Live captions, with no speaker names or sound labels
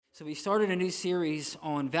So we started a new series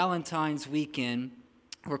on Valentine's weekend.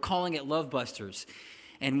 We're calling it Love Busters.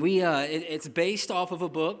 And it's based off of a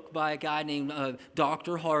book by a guy named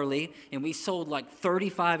Dr. Harley. And we sold like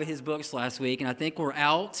 35 of his books last week. And I think we're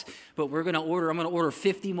out, but I'm going to order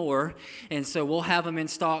 50 more. And so we'll have them in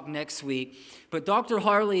stock next week. But Dr.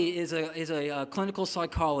 Harley is a clinical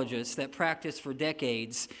psychologist that practiced for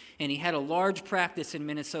decades. And he had a large practice in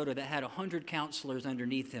Minnesota that had 100 counselors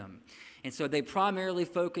underneath him. And so they primarily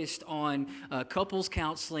focused on couples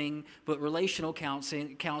counseling, but relational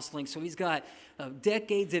counseling. So he's got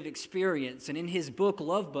decades of experience. And in his book,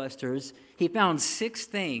 Love Busters, he found 6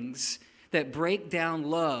 things that break down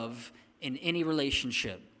love in any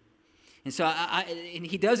relationship. And so and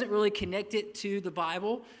he doesn't really connect it to the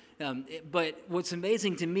Bible. But what's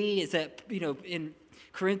amazing to me is that, in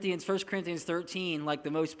 1 Corinthians 13, like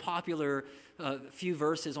the most popular few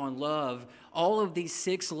verses on love, all of these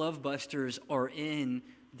 6 love busters are in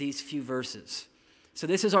these few verses. So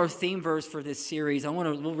this is our theme verse for this series.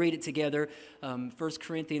 We'll read it together. 1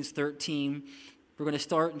 Corinthians 13. We're going to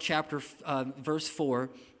start in verse 4.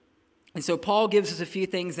 And so Paul gives us a few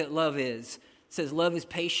things that love is. It says love is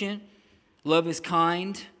patient, love is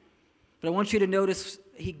kind. But I want you to notice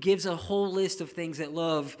he gives a whole list of things that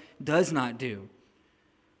love does not do.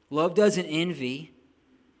 Love doesn't envy.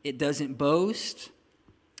 It doesn't boast.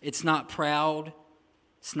 It's not proud.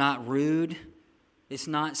 It's not rude. It's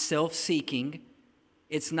not self-seeking.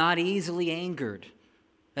 It's not easily angered.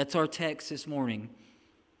 That's our text this morning.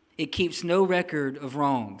 It keeps no record of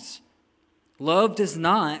wrongs. Love does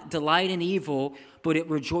not delight in evil, but it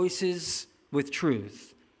rejoices with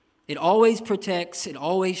truth. It always protects. It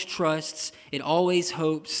always trusts. It always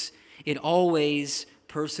hopes. It always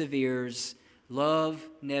perseveres. Love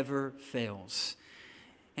never fails.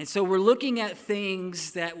 And so we're looking at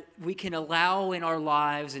things that we can allow in our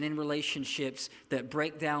lives and in relationships that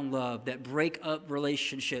break down love, that break up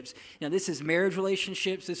relationships. Now, this is marriage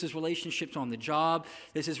relationships. This is relationships on the job.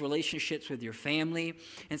 This is relationships with your family.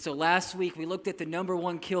 And so last week we looked at the number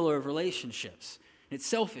one killer of relationships. It's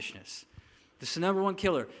selfishness. This is the number one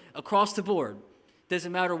killer across the board.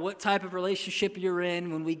 Doesn't matter what type of relationship you're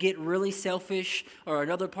in. When we get really selfish or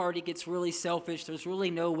another party gets really selfish, there's really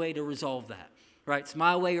no way to resolve that. Right? It's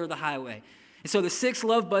my way or the highway. And so the 6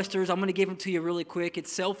 love busters, I'm going to give them to you really quick.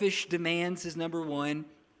 It's selfish demands is number 1.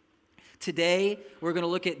 Today, we're going to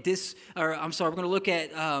look at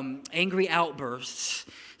angry outbursts.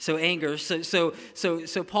 So anger.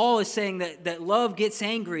 So Paul is saying that love gets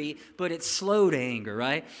angry, but it's slow to anger,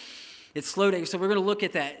 right? It's slow to anger. So we're going to look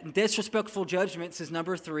at that. Disrespectful judgments is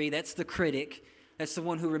number 3. That's the critic. That's the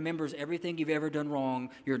one who remembers everything you've ever done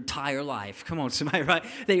wrong your entire life. Come on, somebody, right?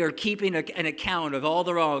 They are keeping an account of all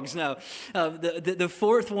the wrongs. No, the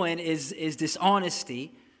 4th one is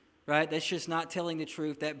dishonesty, right? That's just not telling the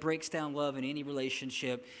truth. That breaks down love in any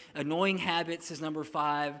relationship. Annoying habits is number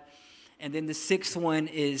 5. And then the 6th one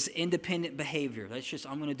is independent behavior. That's just,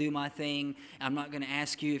 I'm going to do my thing. I'm not going to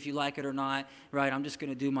ask you if you like it or not, right? I'm just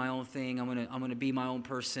going to do my own thing. I'm going to be my own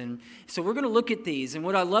person. So we're going to look at these. And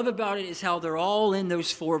what I love about it is how they're all in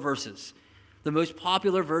those 4 verses. The most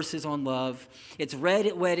popular verses on love. It's read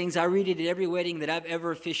at weddings. I read it at every wedding that I've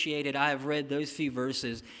ever officiated. I have read those few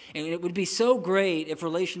verses. And it would be so great if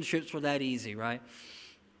relationships were that easy, right?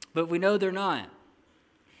 But we know they're not.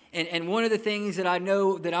 And one of the things that I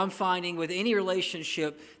know that I'm finding with any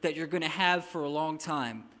relationship that you're going to have for a long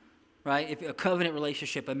time, right? If a covenant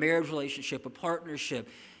relationship, a marriage relationship, a partnership,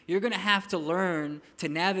 you're going to have to learn to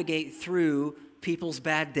navigate through people's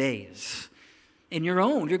bad days. In your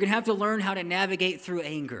own, you're going to have to learn how to navigate through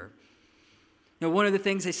anger. Now, one of the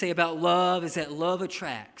things they say about love is that love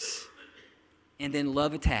attracts and then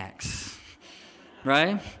love attacks,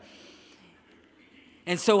 right?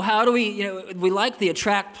 And so how do we like the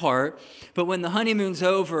attract part, but when the honeymoon's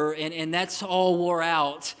over and that's all wore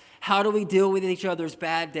out, how do we deal with each other's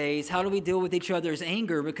bad days? How do we deal with each other's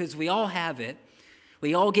anger? Because we all have it.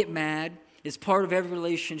 We all get mad. It's part of every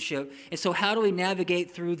relationship. And so how do we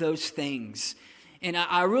navigate through those things? And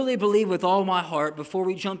I really believe with all my heart, before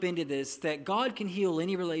we jump into this, that God can heal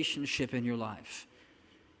any relationship in your life.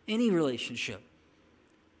 Any relationship.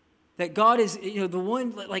 That God is, the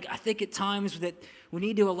one, like I think at times that we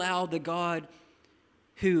need to allow the God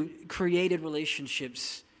who created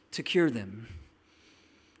relationships to cure them.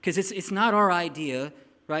 Because it's not our idea,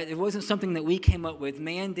 right? It wasn't something that we came up with.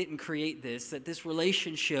 Man didn't create this, that this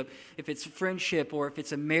relationship, if it's friendship or if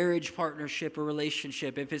it's a marriage partnership or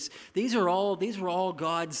relationship, these are all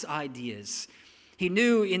God's ideas. He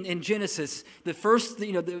knew in Genesis, the first,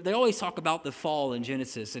 they always talk about the fall in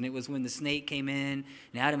Genesis, and it was when the snake came in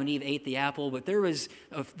and Adam and Eve ate the apple, but there was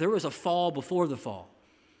a fall before the fall.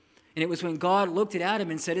 And it was when God looked at Adam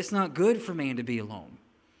and said, it's not good for man to be alone.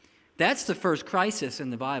 That's the first crisis in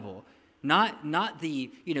the Bible. Not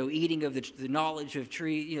the, eating of the knowledge of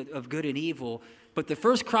tree, of good and evil, but the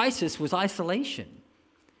first crisis was isolation.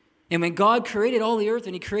 And when God created all the earth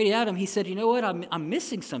and he created Adam, he said, you know what, I'm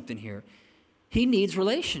missing something here. He needs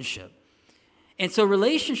relationship. And so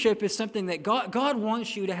relationship is something that God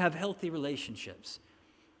wants you to have healthy relationships.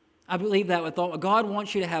 I believe that with all. God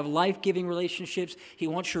wants you to have life-giving relationships. He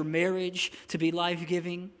wants your marriage to be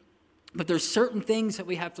life-giving. But there's certain things that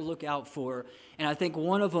we have to look out for, and I think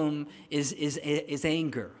one of them is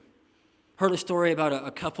anger. Heard a story about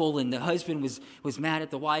a couple, and the husband was mad at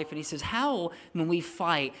the wife, and he says, how, when we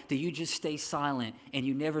fight, do you just stay silent and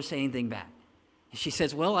you never say anything back? And she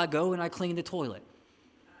says, well, I go and I clean the toilet.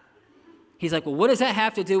 He's like, well, what does that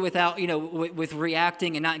have to do with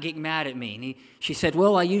reacting and not getting mad at me? And she said,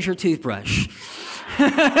 well, I use your toothbrush.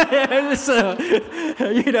 So,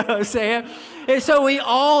 you know what I'm saying? And so we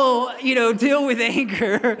all, deal with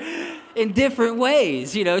anger in different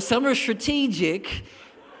ways. Some are strategic.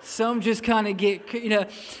 Some just kind of get,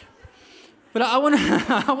 But I want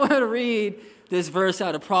to read this verse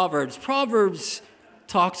out of Proverbs. Proverbs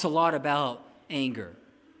talks a lot about anger.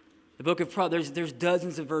 The book of Proverbs, there's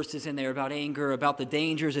dozens of verses in there about anger, about the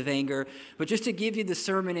dangers of anger. But just to give you the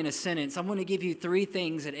sermon in a sentence, I want to give you 3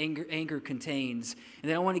 things that anger contains. And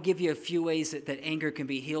then I want to give you a few ways that anger can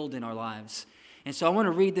be healed in our lives. And so I want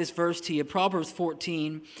to read this verse to you. Proverbs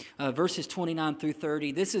 14, verses 29 through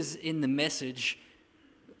 30. This is in the Message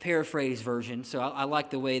paraphrase version. So I like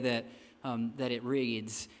the way that it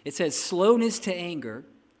reads. It says, slowness to anger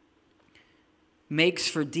makes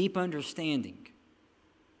for deep understanding,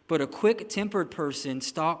 but a quick-tempered person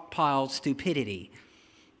stockpiles stupidity.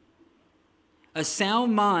 A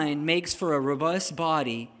sound mind makes for a robust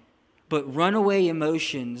body, but runaway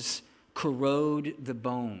emotions corrode the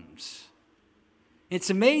bones. It's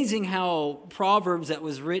amazing how Proverbs that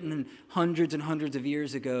was written hundreds and hundreds of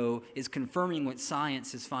years ago is confirming what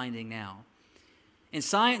science is finding now. And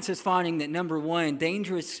science is finding that, number one,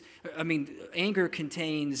 anger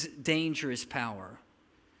contains dangerous power.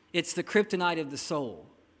 It's the kryptonite of the soul.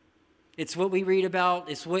 It's what we read about.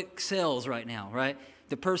 It's what sells right now, right?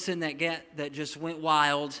 The person that just went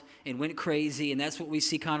wild and went crazy, and that's what we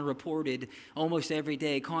see kind of reported almost every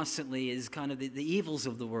day, constantly, is kind of the evils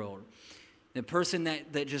of the world. The person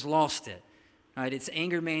that just lost it, right? It's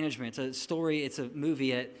anger management. It's a story. It's a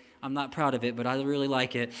movie. I'm not proud of it, but I really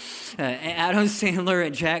like it. Adam Sandler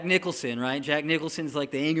and Jack Nicholson, right? Jack Nicholson's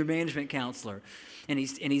like the anger management counselor. And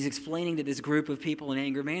he's explaining to this group of people in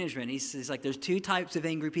anger management. He says, like, there's 2 types of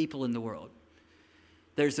angry people in the world.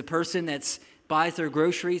 There's the person that buys their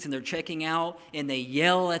groceries and they're checking out and they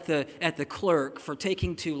yell at the clerk for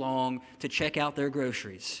taking too long to check out their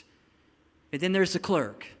groceries. And then there's the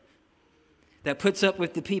clerk that puts up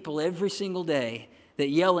with the people every single day that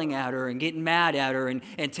yelling at her and getting mad at her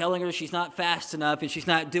and telling her she's not fast enough and she's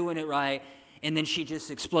not doing it right. And then she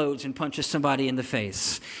just explodes and punches somebody in the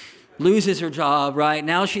face. Loses her job, right?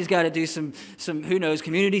 Now she's got to do some who knows,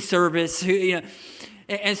 community service,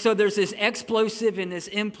 And so there's this explosive and this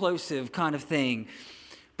implosive kind of thing.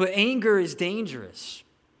 But anger is dangerous.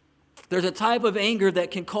 There's a type of anger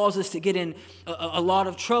that can cause us to get in a lot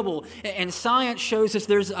of trouble. And science shows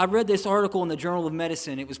us, I read this article in the Journal of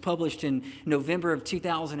Medicine. It was published in November of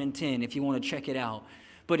 2010, if you want to check it out.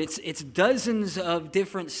 But it's dozens of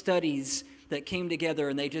different studies that came together,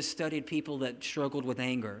 and they just studied people that struggled with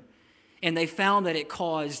anger. And they found that it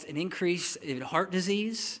caused an increase in heart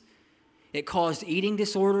disease. It caused eating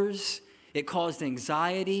disorders. It caused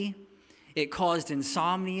anxiety. It caused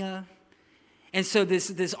insomnia. And so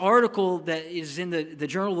this article that is in the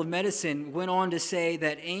Journal of Medicine went on to say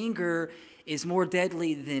that anger is more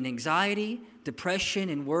deadly than anxiety, depression,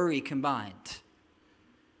 and worry combined.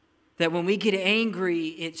 That when we get angry,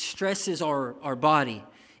 it stresses our body.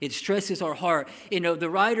 It stresses our heart. The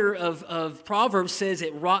writer of Proverbs says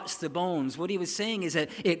it rots the bones. What he was saying is that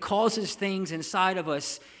it causes things inside of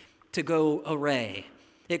us to go awry.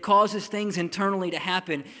 It causes things internally to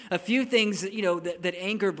happen. A few things that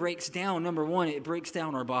anger breaks down. Number one, it breaks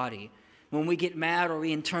down our body. When we get mad or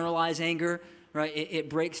we internalize anger, right, it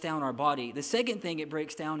breaks down our body. The second thing it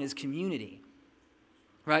breaks down is community.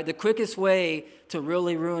 Right? The quickest way to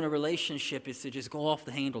really ruin a relationship is to just go off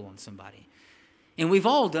the handle on somebody. And we've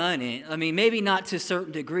all done it. Maybe not to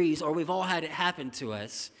certain degrees, or we've all had it happen to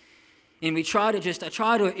us. And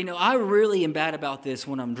I really am bad about this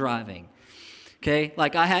when I'm driving. Okay,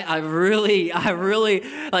 like I have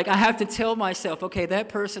to tell myself, okay, that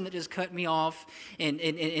person that just cut me off and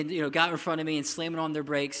got in front of me and slamming on their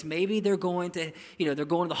brakes, maybe they're going to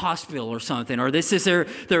the hospital or something, or this is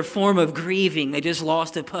their form of grieving. They just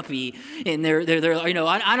lost a puppy, and they're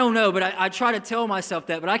I don't know, but I try to tell myself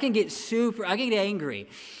that, but I can get angry,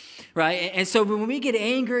 right? And so when we get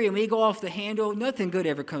angry and we go off the handle, nothing good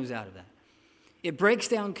ever comes out of that. It breaks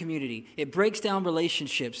down community. It breaks down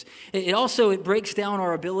relationships. It breaks down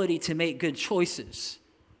our ability to make good choices.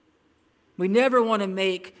 We never want to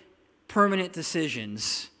make permanent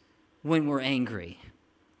decisions when we're angry.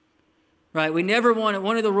 Right? We never want to,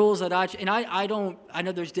 one of the rules that I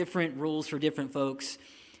know there's different rules for different folks.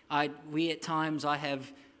 I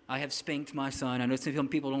have spanked my son. I know some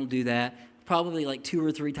people don't do that. Probably like 2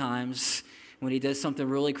 or 3 times when he does something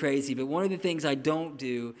really crazy. But one of the things I don't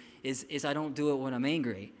do is I don't do it when I'm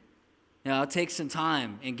angry. Now, I'll take some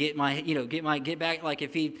time and get back, like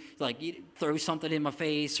if he throws something in my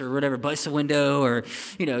face or whatever, busts a window or,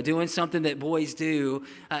 doing something that boys do.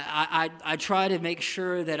 I try to make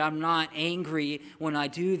sure that I'm not angry when I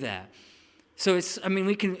do that. So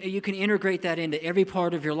you can integrate that into every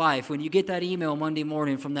part of your life. When you get that email Monday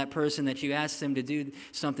morning from that person that you asked them to do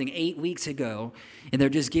something 8 weeks ago, and they're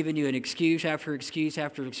just giving you an excuse after excuse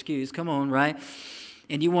after excuse, come on, right?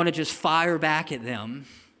 And you want to just fire back at them.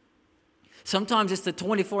 Sometimes it's the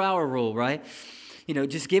 24-hour rule, right?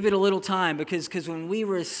 Just give it a little time because when we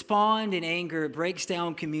respond in anger, it breaks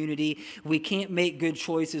down community. We can't make good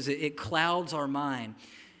choices. It clouds our mind.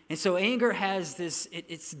 And so anger has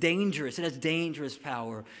it's dangerous. It has dangerous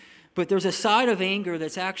power. But there's a side of anger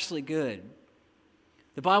that's actually good.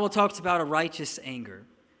 The Bible talks about a righteous anger,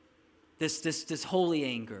 this holy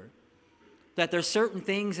anger. That there's certain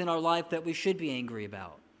things in our life that we should be angry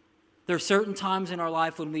about. There are certain times in our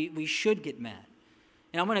life when we should get mad.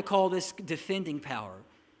 And I'm going to call this defending power.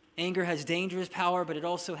 Anger has dangerous power, but it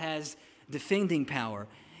also has defending power.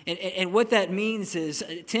 And what that means is,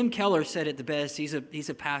 Tim Keller said it the best. He's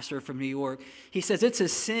a pastor from New York. He says it's a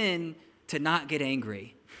sin to not get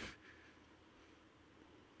angry.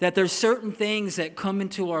 That there's certain things that come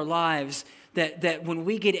into our lives that when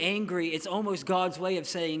we get angry, it's almost God's way of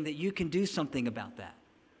saying that you can do something about that.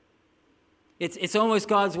 It's almost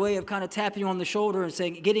God's way of kind of tapping you on the shoulder and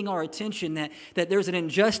saying, getting our attention that there's an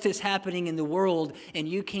injustice happening in the world and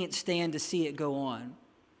you can't stand to see it go on.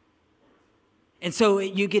 And so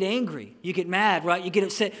you get angry, you get mad, right? You get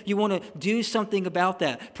upset, you want to do something about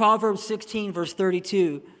that. Proverbs 16 verse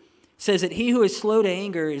 32 says that he who is slow to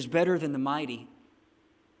anger is better than the mighty.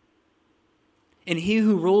 And he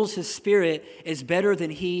who rules his spirit is better than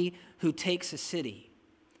he who takes a city.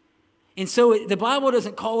 And so the Bible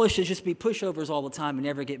doesn't call us to just be pushovers all the time and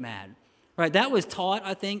never get mad. Right? That was taught,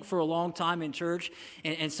 I think, for a long time in church.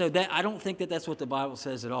 And so I don't think that's what the Bible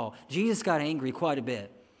says at all. Jesus got angry quite a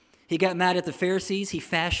bit. He got mad at the Pharisees. He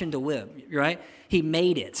fashioned a whip, right? He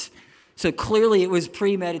made it. So clearly it was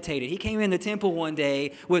premeditated. He came in the temple one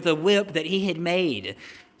day with a whip that he had made.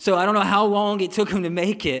 So I don't know how long it took him to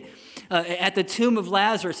make it. At the tomb of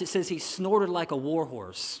Lazarus, it says he snorted like a war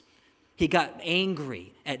horse. He got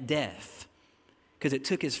angry at death because it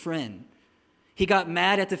took his friend. He got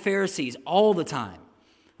mad at the Pharisees all the time,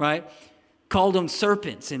 right? Called them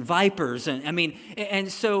serpents and vipers.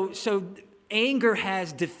 And so anger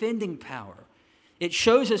has defending power. It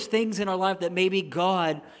shows us things in our life that maybe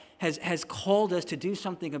God has called us to do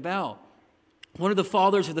something about. One of the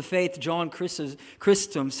fathers of the faith, John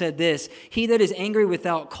Chrysostom, said this: "He that is angry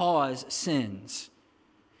without cause sins,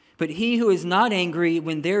 but he who is not angry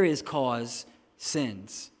when there is cause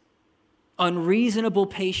sins. Unreasonable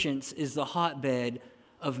patience is the hotbed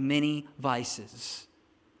of many vices."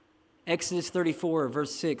 Exodus 34,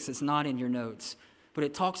 verse 6, it's not in your notes, but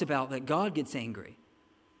it talks about that God gets angry.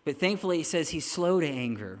 But thankfully, he says he's slow to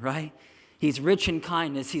anger, right? He's rich in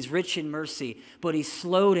kindness. He's rich in mercy, but he's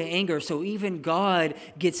slow to anger. So even God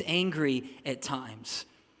gets angry at times.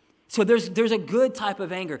 So there's a good type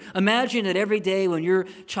of anger. Imagine that every day when your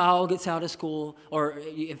child gets out of school, or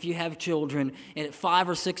if you have children, and at 5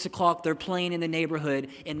 or 6 o'clock they're playing in the neighborhood,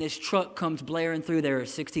 and this truck comes blaring through there at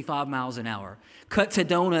 65 miles an hour. Cuts a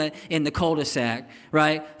donut in the cul-de-sac,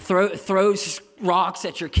 right? Throws rocks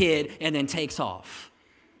at your kid and then takes off.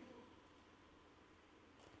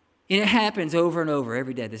 And it happens over and over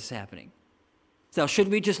every day this is happening. So should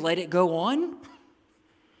we just let it go on?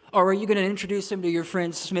 Or are you going to introduce him to your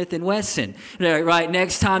friend Smith and Wesson, right,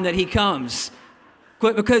 next time that he comes?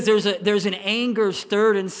 Because there's an anger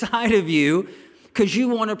stirred inside of you because you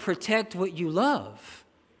want to protect what you love.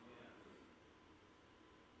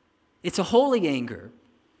 It's a holy anger.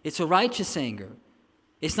 It's a righteous anger.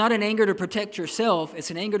 It's not an anger to protect yourself.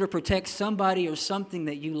 It's an anger to protect somebody or something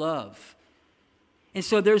that you love. And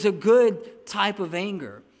so there's a good type of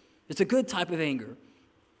anger. It's a good type of anger.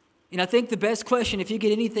 And I think the best question, if you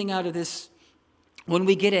get anything out of this, when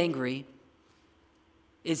we get angry,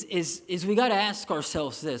 is we got to ask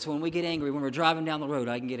ourselves this. When we get angry, when we're driving down the road,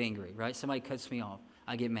 I can get angry, right? Somebody cuts me off.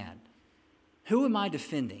 I get mad. Who am I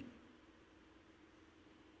defending?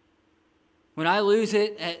 When I lose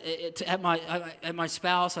it at my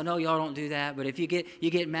spouse, I know y'all don't do that, but if you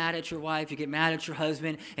get mad at your wife, you get mad at your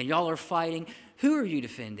husband, and y'all are fighting, who are you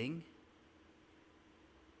defending?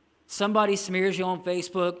 Somebody smears you on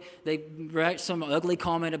Facebook. They write some ugly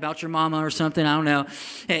comment about your mama or something. I don't know.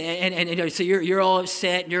 And so you're all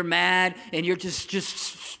upset and you're mad and you're just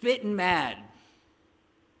spitting mad.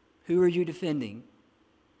 Who are you defending?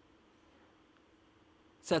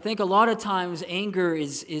 So I think a lot of times anger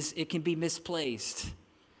it can be misplaced.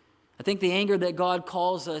 I think the anger that God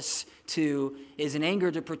calls us to is an anger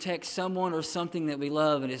to protect someone or something that we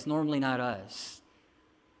love, and it's normally not us.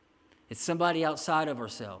 It's somebody outside of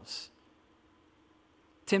ourselves.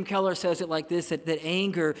 Tim Keller says it like this, that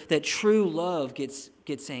anger, that true love gets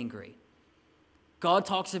angry. God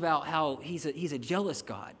talks about how he's a jealous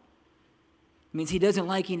God. It means he doesn't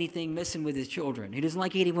like anything messing with his children. He doesn't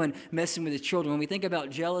like anyone messing with his children. When we think about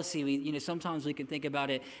jealousy, sometimes we can think about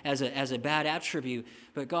it as a bad attribute.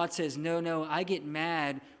 But God says, no, I get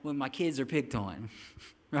mad when my kids are picked on,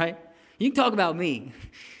 right? You can talk about me.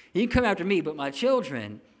 You can come after me, but my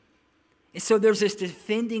children. And so there's this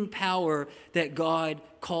defending power that God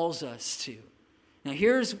calls us to. Now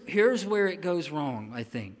here's where it goes wrong, I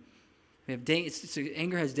think.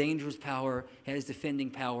 Anger has dangerous power, it has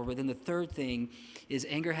defending power, but then the third thing is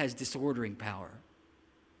anger has disordering power.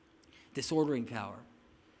 Disordering power.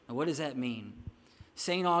 Now what does that mean?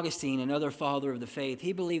 St. Augustine, another father of the faith,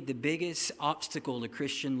 he believed the biggest obstacle to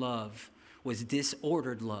Christian love was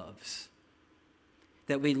disordered loves.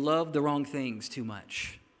 That we love the wrong things too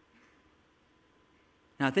much.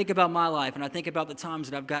 Now I think about my life and I think about the times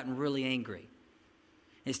that I've gotten really angry.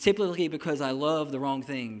 It's typically because I love the wrong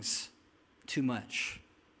things too much.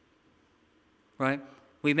 Right?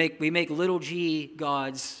 We make little g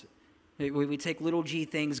gods. We take little g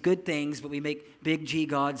things, good things, but we make big G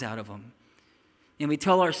gods out of them. And we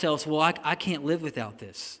tell ourselves, well, I can't live without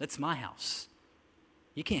this. That's my house.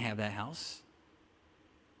 You can't have that house.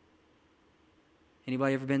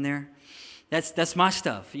 Anybody ever been there? That's my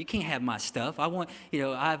stuff. You can't have my stuff. I'm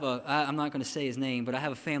not going to say his name, but I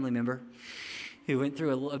have a family member who went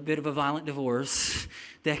through a bit of a violent divorce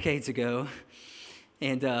decades ago,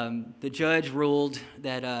 and the judge ruled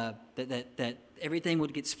that everything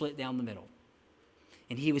would get split down the middle,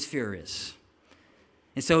 and he was furious.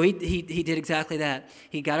 And so he did exactly that.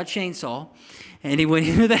 He got a chainsaw, and he went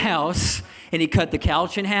into the house, and he cut the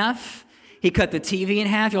couch in half. He cut the TV in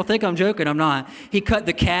half. Y'all think I'm joking. I'm not. He cut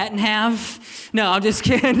the cat in half. No, I'm just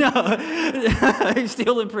kidding. No. He's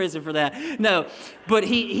still in prison for that. No. But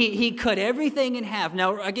he cut everything in half.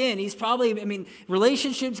 Now, again, he's probably,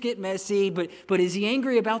 relationships get messy, but is he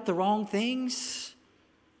angry about the wrong things?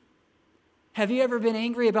 Have you ever been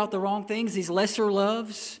angry about the wrong things, these lesser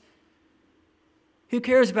loves? Who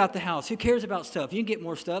cares about the house? Who cares about stuff? You can get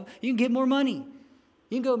more stuff. You can get more money.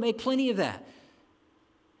 You can go make plenty of that.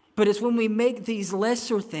 But it's when we make these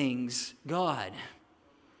lesser things God.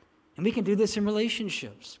 And we can do this in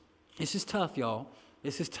relationships. This is tough, y'all.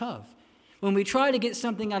 This is tough. When we try to get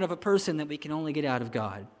something out of a person that we can only get out of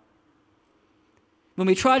God. When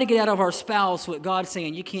we try to get out of our spouse what God's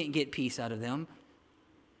saying, you can't get peace out of them.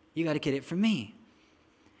 You got to get it from me.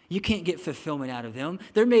 You can't get fulfillment out of them.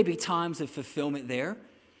 There may be times of fulfillment there.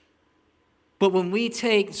 But when we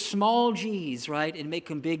take small g's, right, and make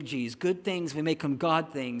them big G's, good things, we make them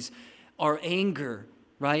God things, our anger,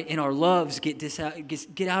 right, and our loves get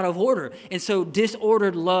out of order. And so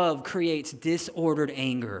disordered love creates disordered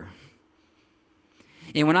anger.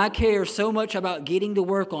 And when I care so much about getting to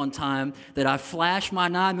work on time that I flash my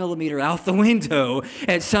 9mm out the window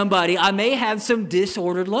at somebody, I may have some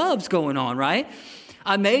disordered loves going on, right?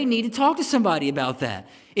 I may need to talk to somebody about that.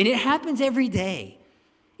 And it happens every day.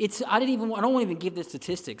 I don't want to even give the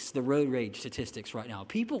statistics, the road rage statistics right now.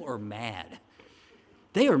 People are mad.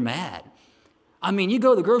 They are mad. You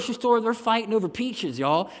go to the grocery store, they're fighting over peaches,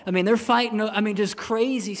 y'all. They're fighting, just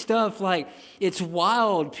crazy stuff. Like, it's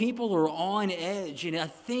wild. People are on edge. And I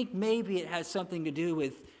think maybe it has something to do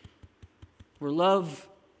with we love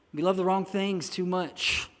the wrong things too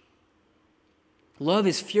much. Love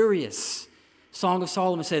is furious. Song of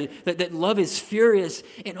Solomon said that love is furious,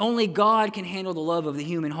 and only God can handle the love of the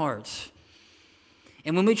human heart.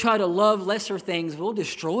 And when we try to love lesser things, we'll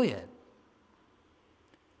destroy it.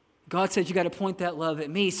 God says you got to point that love at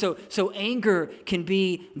me. So anger can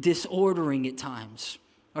be disordering at times.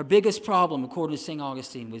 Our biggest problem, according to St.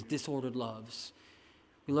 Augustine, was disordered loves.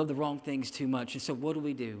 We love the wrong things too much. And so what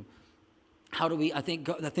do? How do we? I think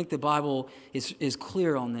the Bible is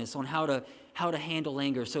clear on this, on how to handle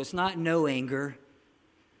anger. So it's not no anger.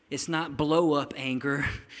 It's not blow up anger,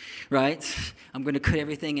 right? I'm going to cut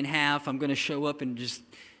everything in half. I'm going to show up and just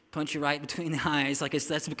punch you right between the eyes.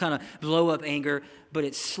 That's the kind of blow up anger, but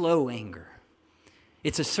it's slow anger.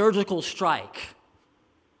 It's a surgical strike.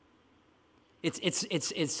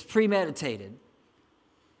 It's premeditated.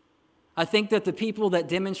 I think that the people that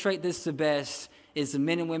demonstrate this the best is the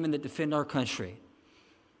men and women that defend our country.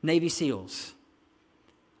 Navy SEALs.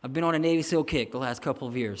 I've been on a Navy SEAL kick the last couple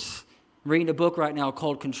of years. I'm reading a book right now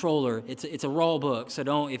called Controller. It's a raw book,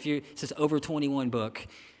 so it's this over 21 book.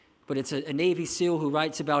 But it's a Navy SEAL who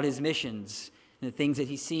writes about his missions and the things that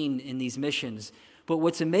he's seen in these missions. But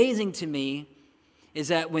what's amazing to me is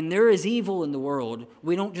that when there is evil in the world,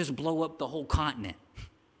 we don't just blow up the whole continent,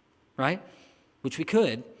 right? Which we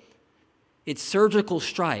could. It's surgical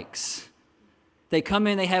strikes. They come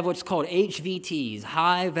in, they have what's called HVTs,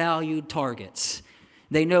 high-valued targets.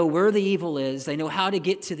 They know where the evil is, they know how to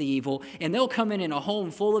get to the evil, and they'll come in a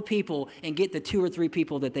home full of people and get the 2 or 3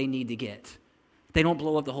 people that they need to get. They don't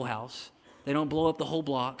blow up the whole house. They don't blow up the whole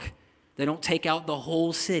block. They don't take out the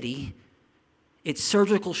whole city. It's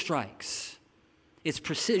surgical strikes. It's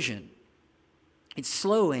precision. It's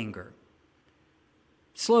slow anger.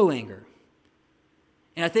 Slow anger.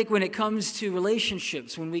 And I think when it comes to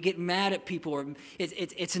relationships, when we get mad at people,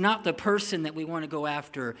 it's not the person that we want to go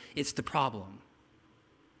after, it's the problem.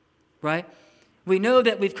 Right? We know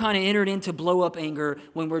that we've kind of entered into blow-up anger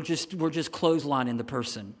when we're just clotheslining the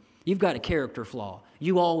person. You've got a character flaw.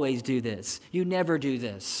 You always do this. You never do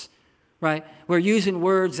this. Right? We're using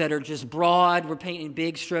words that are just broad. We're painting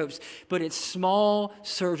big strokes. But it's small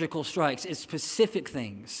surgical strikes. It's specific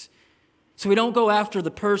things. So we don't go after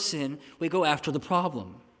the person, we go after the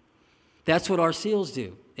problem. That's what our SEALs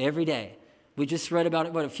do every day. We just read about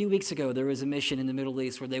it, a few weeks ago, there was a mission in the Middle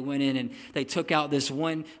East where they went in and they took out this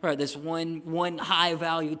one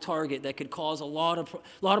high-value target that could cause a lot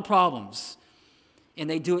of problems. And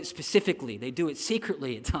they do it specifically. They do it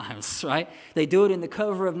secretly at times, right? They do it in the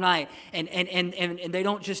cover of night. And they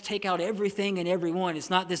don't just take out everything and everyone. It's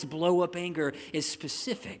not this blow-up anger. It's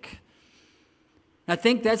specific. I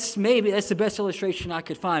think that's the best illustration I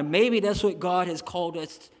could find. Maybe that's what God has called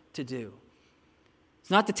us to do.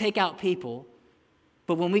 It's not to take out people,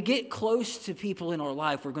 but when we get close to people in our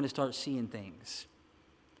life, we're going to start seeing things,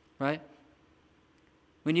 right?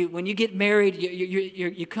 When you get married,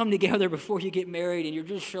 you come together before you get married, and you're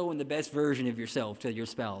just showing the best version of yourself to your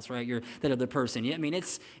spouse, right? You're that other person. I mean,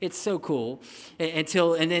 it's so cool and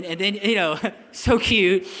then so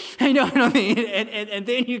cute. You know what I mean? And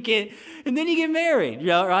then you get married,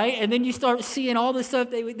 right? And then you start seeing all the stuff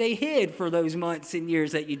they hid for those months and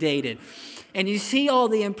years that you dated, and you see all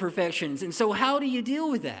the imperfections. And so, how do you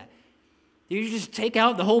deal with that? Do you just take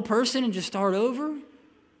out the whole person and just start over?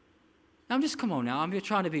 Come on now. I'm just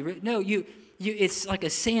trying to be. No, it's like a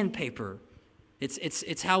sandpaper.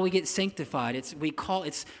 It's how we get sanctified.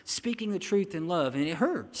 It's speaking the truth in love, and it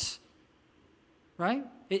hurts, right?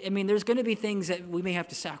 There's going to be things that we may have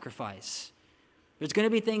to sacrifice. There's going to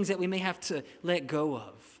be things that we may have to let go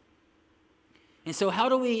of. And so, how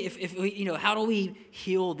do we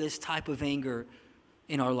heal this type of anger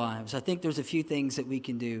in our lives? I think there's a few things that we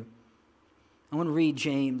can do. I want to read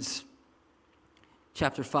James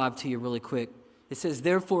chapter 5 to you really quick. It says,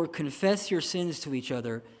 "Therefore confess your sins to each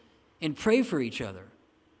other and pray for each other."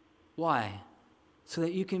 Why? So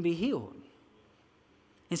that you can be healed.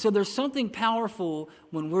 And so there's something powerful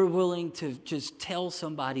when we're willing to just tell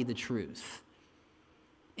somebody the truth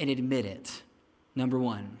and admit it. Number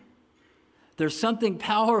one. There's something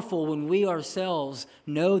powerful when we ourselves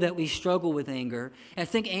know that we struggle with anger. I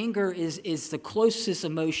think anger is the closest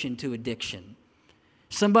emotion to addiction.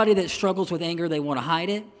 Somebody that struggles with anger, they want to hide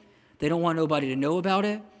it. They don't want nobody to know about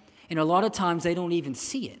it. And a lot of times they don't even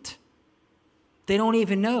see it. They don't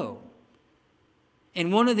even know.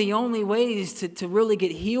 And one of the only ways to really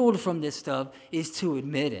get healed from this stuff is to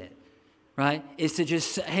admit it, right? Is to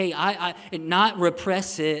just say, hey, and not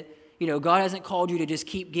repress it. God hasn't called you to just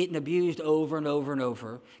keep getting abused over and over and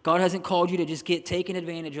over. God hasn't called you to just get taken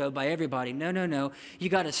advantage of by everybody. No. You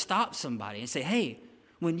got to stop somebody and say, hey,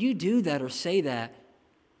 when you do that or say that,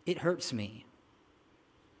 it hurts me.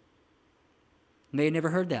 You may have never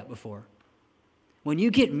heard that before. When you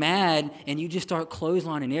get mad and you just start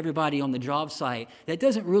clotheslining everybody on the job site, that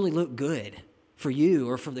doesn't really look good for you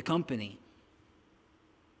or for the company.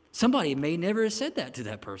 Somebody may never have said that to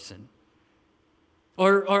that person.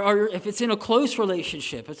 Or if it's in a close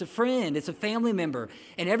relationship, it's a friend, it's a family member,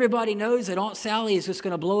 and everybody knows that Aunt Sally is just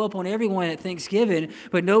going to blow up on everyone at Thanksgiving,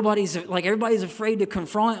 but everybody's afraid to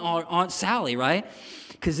confront Aunt Sally, right?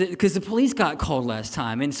 Because the police got called last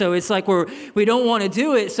time. And so it's like we don't want to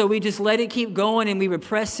do it, so we just let it keep going and we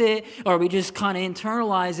repress it, or we just kind of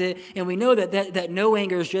internalize it, and we know that no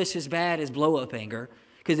anger is just as bad as blow-up anger.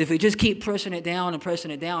 Because if we just keep pressing it down,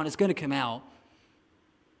 it's going to come out.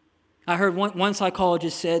 I heard one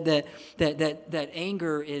psychologist said that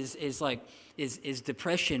anger is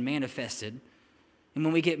depression manifested. And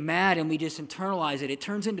when we get mad and we just internalize it, it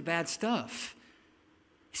turns into bad stuff.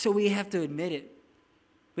 So we have to admit it.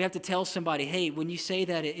 We have to tell somebody, hey, when you say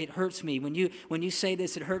that, it hurts me. When you say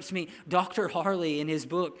this, it hurts me. Dr. Harley, in his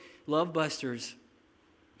book, Love Busters,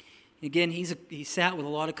 again, he sat with a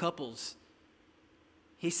lot of couples.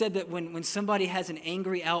 He said that when somebody has an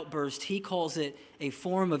angry outburst, he calls it a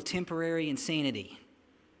form of temporary insanity.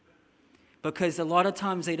 Because a lot of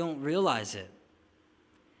times they don't realize it.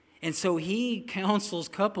 And so he counsels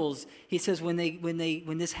couples. He says when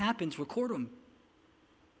this happens, record them.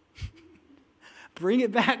 Bring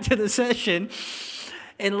it back to the session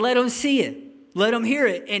and let them see it. Let them hear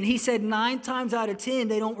it. And he said 9 times out of 10,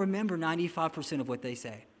 they don't remember 95% of what they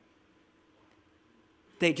say.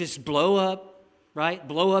 They just blow up. Right?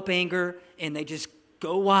 Blow up anger, and they just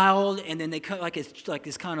go wild, and then they cut like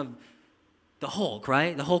it's kind of the Hulk,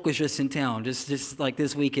 right? The Hulk was just in town, just like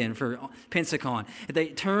this weekend for Pensacon. They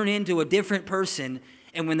turn into a different person,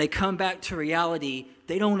 and when they come back to reality,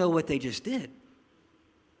 they don't know what they just did.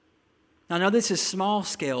 Now, I know this is small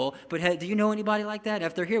scale, but do you know anybody like that?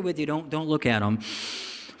 If they're here with you, don't look at them.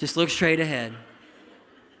 Just look straight ahead.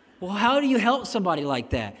 Well, how do you help somebody like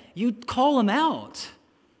that? You call them out.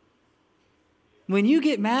 When you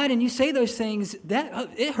get mad and you say those things,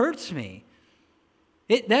 it hurts me.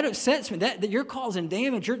 That upsets me. That you're causing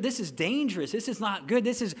damage. This is dangerous. This is not good.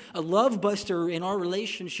 This is a love buster in our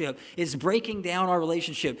relationship. It's breaking down our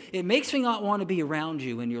relationship. It makes me not want to be around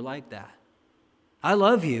you when you're like that. I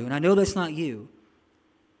love you, and I know that's not you.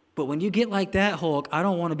 But when you get like that, Hulk, I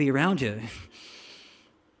don't want to be around you.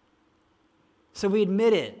 So we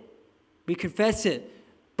admit it. We confess it.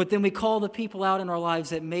 But then we call the people out in our lives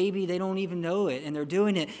that maybe they don't even know it, and they're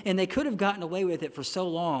doing it, and they could have gotten away with it for so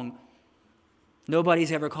long.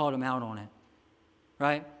 Nobody's ever called them out on it,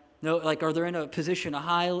 right? No, or they're in a position of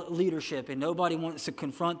high leadership, and nobody wants to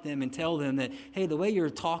confront them and tell them that, hey, the way you're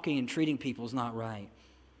talking and treating people is not right.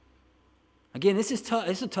 Again, this is tough.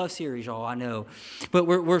 It's a tough series, y'all, I know. But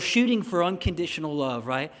we're shooting for unconditional love,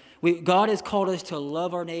 right? God has called us to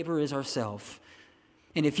love our neighbor as ourselves.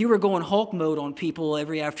 And if you were going Hulk mode on people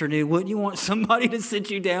every afternoon, wouldn't you want somebody to sit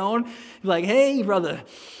you down? Like, hey, brother.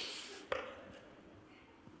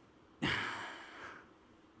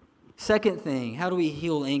 Second thing, how do we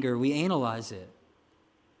heal anger? We analyze it.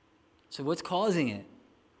 So what's causing it?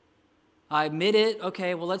 I admit it.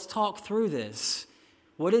 Okay, well, let's talk through this.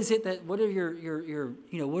 What is it what are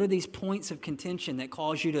what are these points of contention that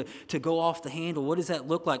cause you to go off the handle? What does that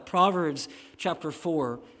look like? Proverbs chapter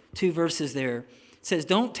 4, 2 verses there. It says,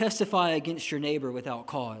 don't testify against your neighbor without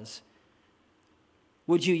cause.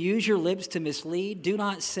 Would you use your lips to mislead? Do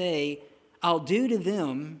not say, I'll do to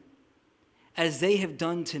them as they have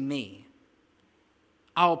done to me.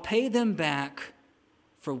 I'll pay them back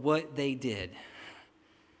for what they did.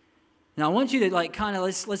 Now, I want you to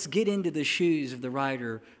let's get into the shoes of the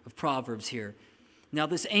writer of Proverbs here. Now,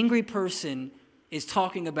 this angry person is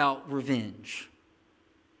talking about revenge.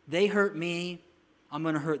 They hurt me, I'm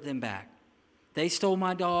going to hurt them back. They stole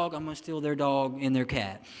my dog, I'm going to steal their dog and their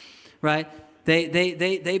cat, right?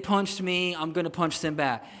 They punched me, I'm going to punch them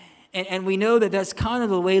back. And we know that that's kind of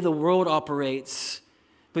the way the world operates.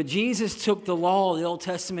 But Jesus took the law of the Old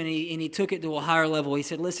Testament and he took it to a higher level. He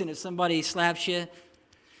said, listen, if somebody slaps you,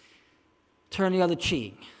 turn the other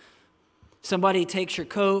cheek. Somebody takes your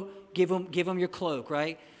coat, give them your cloak,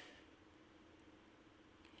 right?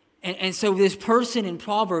 And so this person in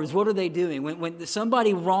Proverbs, what are they doing? When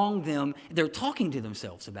somebody wronged them, they're talking to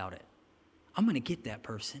themselves about it. I'm going to get that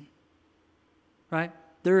person, right?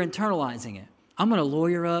 They're internalizing it. I'm going to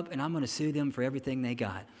lawyer up and I'm going to sue them for everything they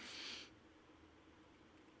got.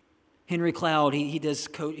 Henry Cloud,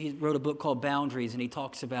 he wrote a book called Boundaries, and he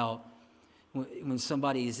talks about when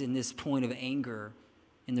somebody is in this point of anger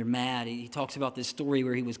and they're mad. He talks about this story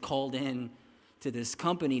where he was called in to this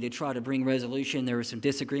company to try to bring resolution. There were some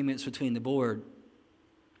disagreements between the board.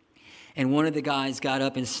 And one of the guys got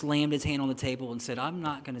up and slammed his hand on the table and said, I'm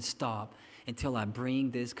not going to stop until I bring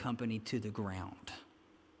this company to the ground.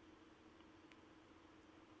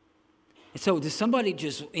 And so does somebody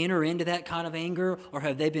just enter into that kind of anger, or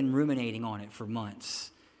have they been ruminating on it for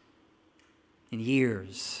months and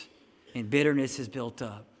years, and bitterness has built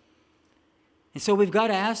up? And so we've got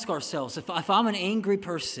to ask ourselves, if I'm an angry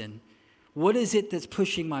person, what is it that's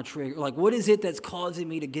pushing my trigger? Like, what is it that's causing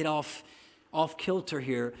me to get off kilter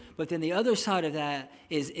here? But then the other side of that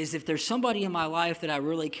is if there's somebody in my life that I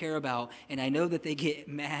really care about, and I know that they get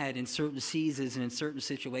mad in certain seasons and in certain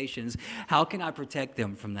situations, how can I protect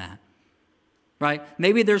them from that? Right?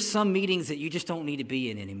 Maybe there's some meetings that you just don't need to be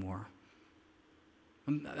in anymore.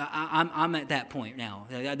 I'm at that point now.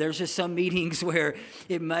 There's just some meetings where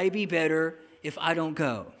it may be better if I don't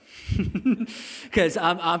go, because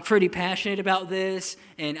I'm pretty passionate about this,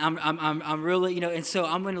 and I'm really, and so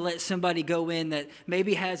I'm going to let somebody go in that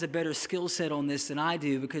maybe has a better skill set on this than I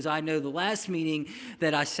do, because I know the last meeting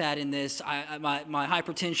that I sat in this, my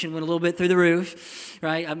hypertension went a little bit through the roof,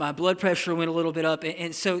 right? My blood pressure went a little bit up,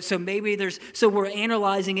 and so maybe we're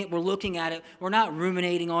analyzing it, we're looking at it, we're not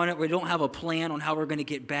ruminating on it, we don't have a plan on how we're going to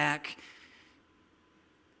get back.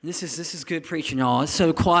 This is good preaching, y'all. It's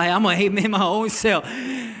so quiet. I'm gonna hate me my own self.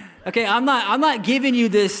 Okay, I'm not giving you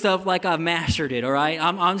this stuff like I've mastered it. All right,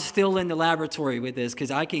 I'm still in the laboratory with this, because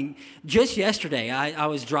I can. Just yesterday, I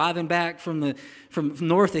was driving back from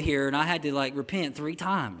north of here, and I had to repent 3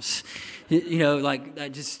 times. Anyways.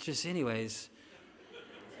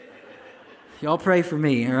 Y'all pray for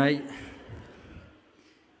me, all right?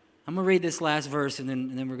 I'm gonna read this last verse, and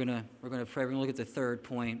then we're gonna pray. We're gonna look at the third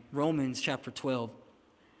point, Romans chapter 12.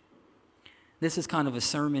 This is kind of a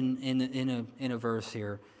sermon in a verse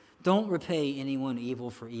here. Don't repay anyone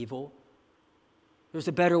evil for evil. There's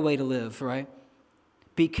a better way to live, right?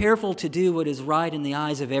 Be careful to do what is right in the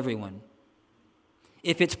eyes of everyone.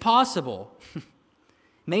 If it's possible,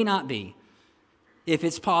 may not be, if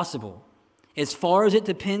it's possible, as far as it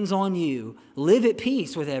depends on you, live at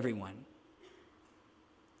peace with everyone.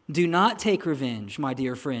 Do not take revenge, my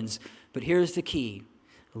dear friends, but here's the key.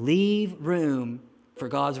 Leave room for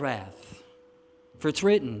God's wrath. For it's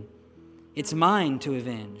written, it's mine to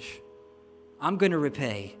avenge. I'm going to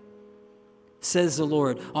repay, says the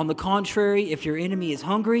Lord. On the contrary, if your enemy is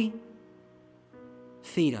hungry,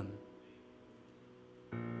 feed him.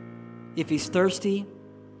 If he's thirsty,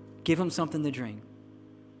 give him something to drink.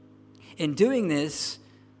 In doing this,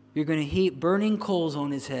 you're going to heap burning coals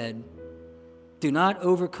on his head. Do not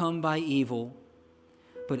overcome by evil,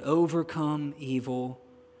 but overcome evil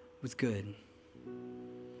with good.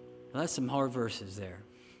 Well, that's some hard verses there.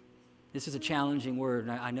 This is a challenging word,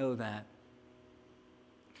 and I know that.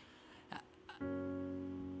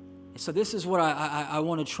 So this is what I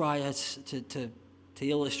want to try to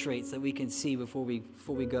illustrate, so that we can see before we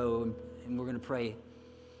go, and we're going to pray.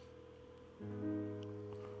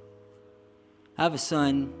 I have a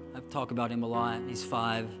son. I've talked about him a lot. He's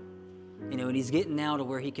 5. And he's getting now to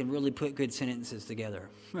where he can really put good sentences together,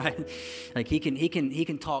 right? Like he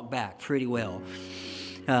can talk back pretty well.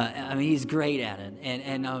 He's great at it,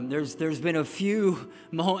 and there's been a few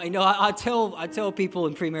moments. I tell people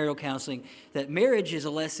in premarital counseling that marriage is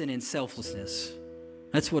a lesson in selflessness.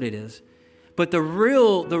 That's what it is. But the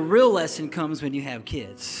real lesson comes when you have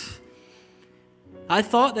kids. I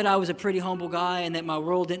thought that I was a pretty humble guy and that my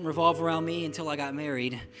world didn't revolve around me until I got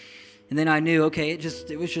married, and then I knew, okay,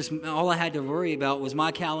 it was just all I had to worry about was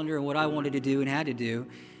my calendar and what I wanted to do and had to do.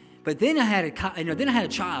 But then I had a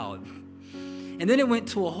child. And then it went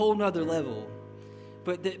to a whole nother level.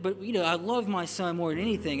 But I love my son more than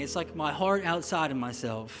anything. It's like my heart outside of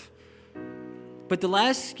myself. But the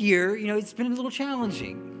last year, it's been a little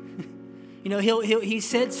challenging. He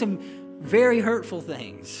said some very hurtful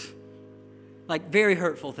things. Very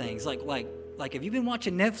hurtful things. Like, have you been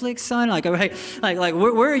watching Netflix, son?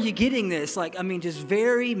 Where are you getting this? Just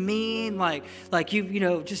very mean. And I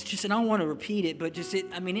don't want to repeat it, but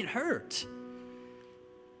it hurt.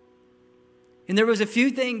 And there was a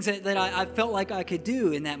few things that I felt like I could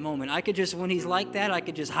do in that moment. I could just, when he's like that, I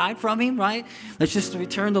could just hide from him, right? Let's just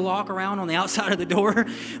return the lock around on the outside of the door,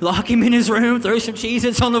 lock him in his room, throw some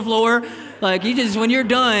Cheez-Its on the floor. When you're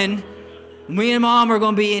done, me and Mom are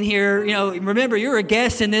going to be in here. Remember, you're a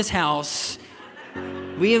guest in this house.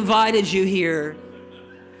 We invited you here,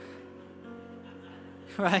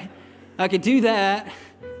 right? I could do that.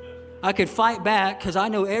 I could fight back, because I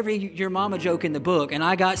know every your mama joke in the book, and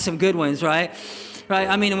I got some good ones, right? Right?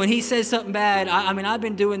 When he says something bad, I've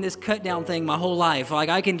been doing this cut down thing my whole life.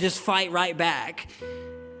 I can just fight right back.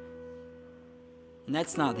 And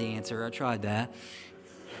that's not the answer. I tried that.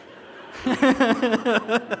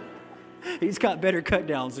 He's got better cut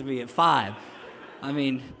downs than me at 5.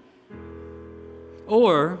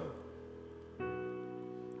 Or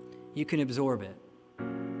you can absorb it.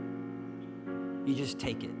 You just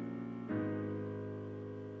take it.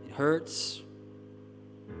 It hurts.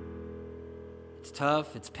 It's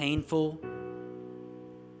tough. It's painful.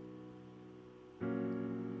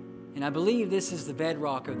 And I believe this is the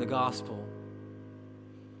bedrock of the gospel.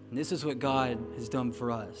 And this is what God has done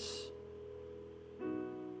for us.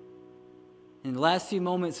 In the last few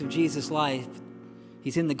moments of Jesus' life,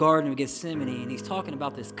 he's in the Garden of Gethsemane, and he's talking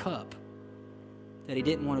about this cup that he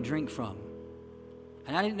didn't want to drink from.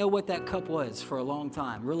 And I didn't know what that cup was for a long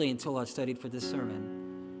time, really until I studied for this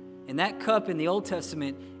sermon. And that cup in the Old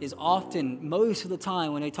Testament is often, most of the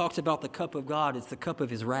time, when he talks about the cup of God, it's the cup of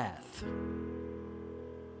his wrath.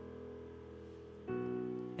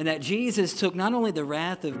 And that Jesus took not only the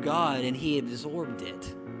wrath of God and he absorbed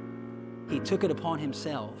it, he took it upon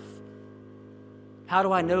himself. How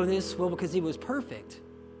do I know this? Well, because he was perfect.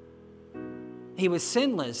 He was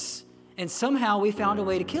sinless, and somehow we found a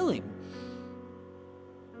way to kill him.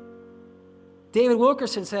 David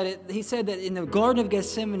Wilkerson said it. He said that in the Garden of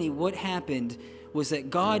Gethsemane, what happened was that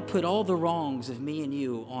God put all the wrongs of me and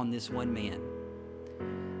you on this one man.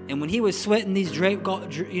 And when he was sweating, these great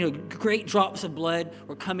drops of blood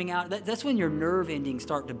were coming out. That's when your nerve endings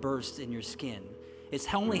start to burst in your skin. It's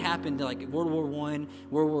only happened like World War I,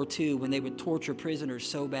 World War II, when they would torture prisoners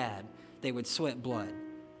so bad they would sweat blood.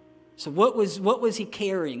 So what was he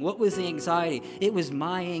carrying? What was the anxiety? It was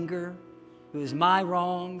my anger. It was my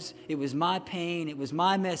wrongs. It was my pain. It was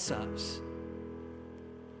my mess-ups.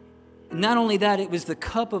 And not only that, it was the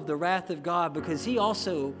cup of the wrath of God, because he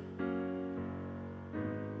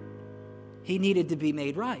needed to be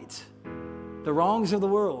made right. The wrongs of the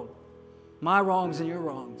world, my wrongs and your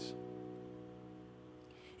wrongs.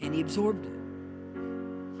 And he absorbed it.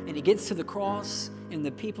 And he gets to the cross, and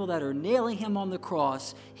the people that are nailing him on the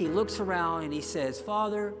cross, he looks around and he says,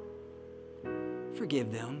 Father,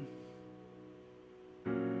 forgive them.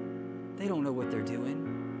 They don't know what they're doing.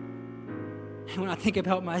 And when I think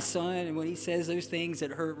about my son and when he says those things that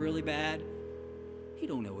hurt really bad, he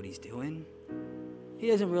don't know what he's doing. He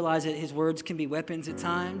doesn't realize that his words can be weapons at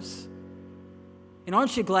times. And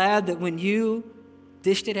aren't you glad that when you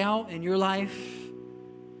dished it out in your life,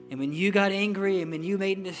 and when you got angry and when you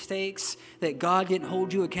made mistakes, that God didn't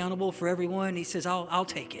hold you accountable for everyone? He says, I'll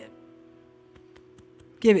take it.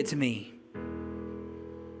 Give it to me.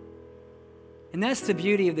 And that's the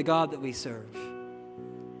beauty of the God that we serve.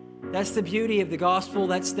 That's the beauty of the gospel.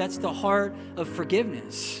 That's the heart of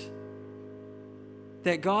forgiveness.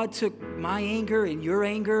 That God took my anger and your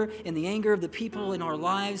anger and the anger of the people in our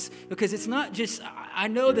lives, because it's not just, I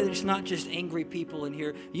know that it's not just angry people in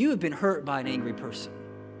here. You have been hurt by an angry person.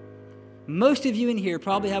 Most of you in here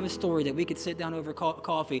probably have a story that we could sit down over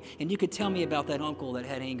coffee and you could tell me about that uncle that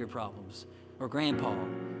had anger problems, or grandpa,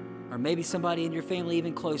 or maybe somebody in your family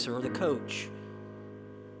even closer, or the coach.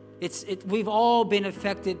 We've all been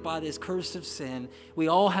affected by this curse of sin. We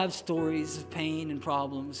all have stories of pain and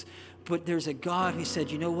problems. But there's a God who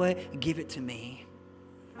said, you know what? Give it to me.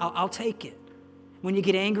 I'll take it. When you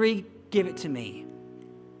get angry, give it to me.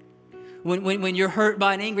 When you're hurt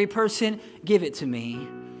by an angry person, give it to me.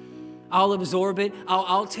 I'll absorb it.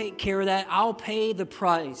 I'll take care of that. I'll pay the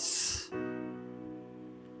price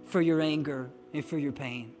for your anger and for your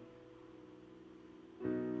pain.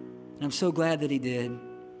 And I'm so glad that he did.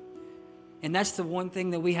 And that's the one thing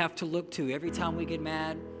that we have to look to every time we get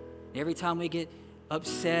mad, every time we get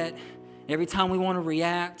upset, every time we want to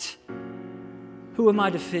react. Who am I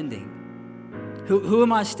defending? Who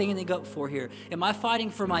am I standing up for here? Am I fighting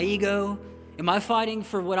for my ego? Am I fighting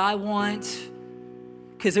for what I want?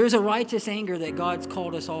 Because there's a righteous anger that God's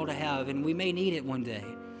called us all to have, and we may need it one day.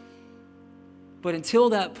 But until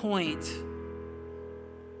that point,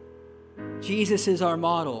 Jesus is our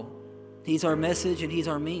model. He's our message, and he's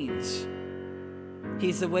our means.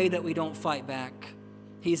 He's the way that we don't fight back.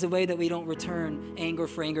 He's the way that we don't return anger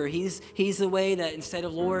for anger. He's the way that instead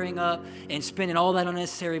of lowering up and spending all that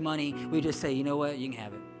unnecessary money, we just say, you know what, you can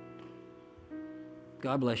have it.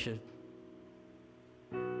 God bless you.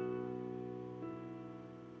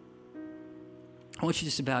 I want you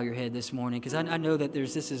just to bow your head this morning, because I know that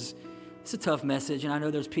it's a tough message, and I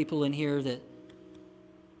know there's people in here that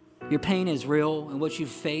your pain is real, and what you've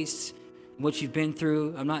faced, what you've been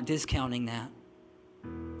through, I'm not discounting that.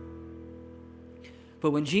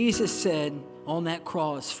 But when Jesus said on that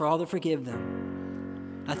cross, Father, forgive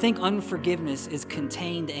them, I think unforgiveness is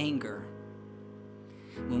contained anger.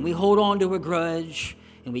 When we hold on to a grudge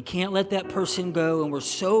and we can't let that person go, and we're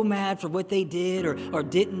so mad for what they did or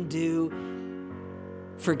didn't do,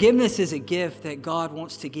 forgiveness is a gift that God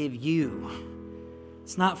wants to give you.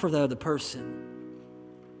 It's not for the other person.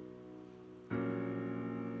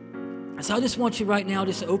 So I just want you right now,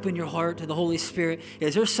 just open your heart to the Holy Spirit.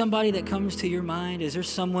 Is there somebody that comes to your mind? Is there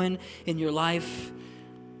someone in your life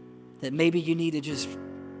that maybe you need to just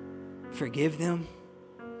forgive them?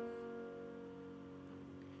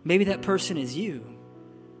 Maybe that person is you.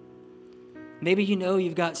 Maybe you know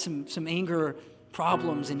you've got some anger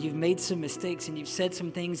problems and you've made some mistakes and you've said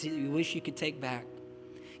some things that you wish you could take back.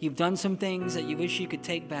 You've done some things that you wish you could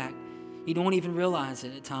take back. You don't even realize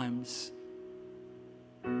it at times.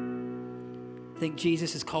 I think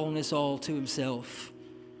Jesus is calling us all to himself,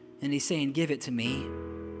 and he's saying, give it to me.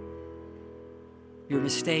 Your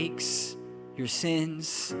mistakes, your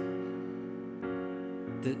sins,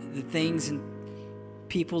 the things and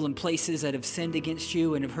people and places that have sinned against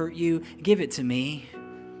you and have hurt you, give it to me.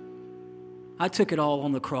 I took it all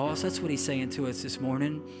on the cross. That's what he's saying to us this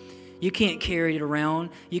morning. You can't carry it around.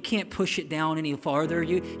 You can't push it down any farther.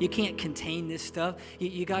 You can't contain this stuff.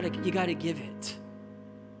 You gotta give it.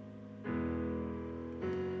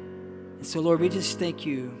 And so, Lord, we just thank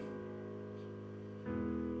you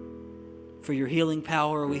for your healing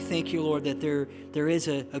power. We thank you, Lord, that there is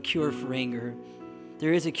a cure for anger.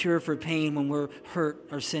 There is a cure for pain when we're hurt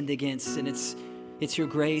or sinned against. And it's your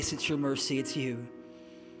grace, it's your mercy, it's you.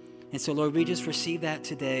 And so, Lord, we just receive that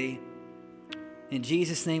today. In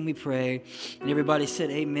Jesus' name we pray. And everybody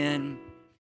said amen.